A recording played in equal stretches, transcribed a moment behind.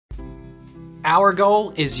Our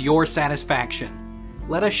goal is your satisfaction.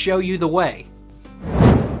 Let us show you the way.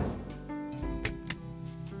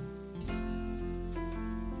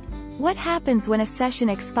 What happens when a session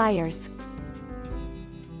expires?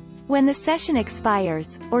 When the session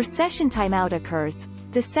expires, or session timeout occurs,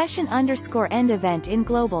 the session_end event in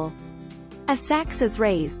global a SAX is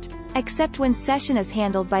raised, except when session is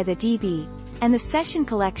handled by the DB, and the session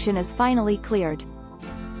collection is finally cleared.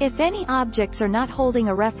 If any objects are not holding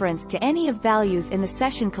a reference to any of values in the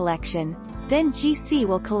session collection, then GC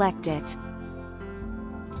will collect it.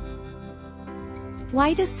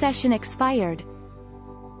 Why does session expired?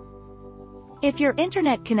 If your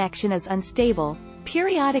internet connection is unstable,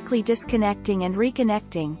 periodically disconnecting and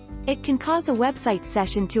reconnecting, it can cause a website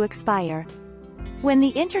session to expire. When the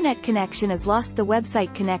internet connection is lost, the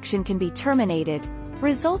website connection can be terminated,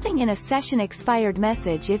 resulting in a session expired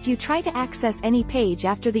message if you try to access any page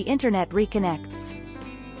after the internet reconnects.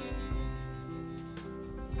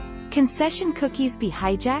 Can session cookies be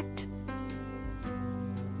hijacked?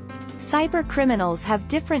 Cyber criminals have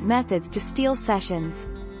different methods to steal sessions.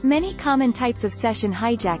 Many common types of session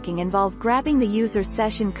hijacking involve grabbing the user's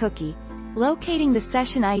session cookie, locating the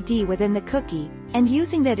session ID within the cookie, and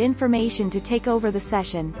using that information to take over the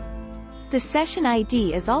session. The session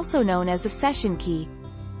ID is also known as a session key.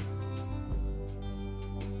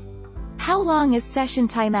 How long is session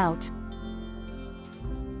timeout?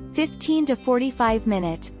 15 to 45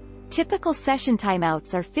 minute. Typical session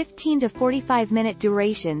timeouts are 15 to 45 minute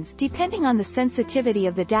durations depending on the sensitivity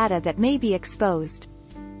of the data that may be exposed.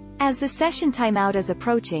 As the session timeout is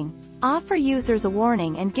approaching, offer users a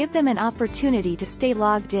warning and give them an opportunity to stay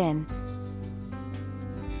logged in.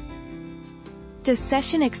 Does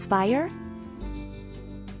session expire?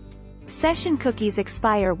 Session cookies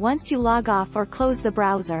expire once you log off or close the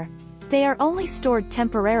browser. They are only stored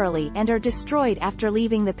temporarily and are destroyed after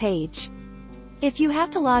leaving the page. If you have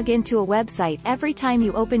to log into a website every time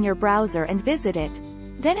you open your browser and visit it,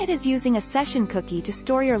 then it is using a session cookie to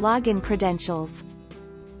store your login credentials.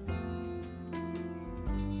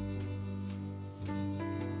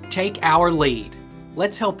 Take our lead.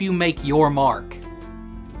 Let's help you make your mark.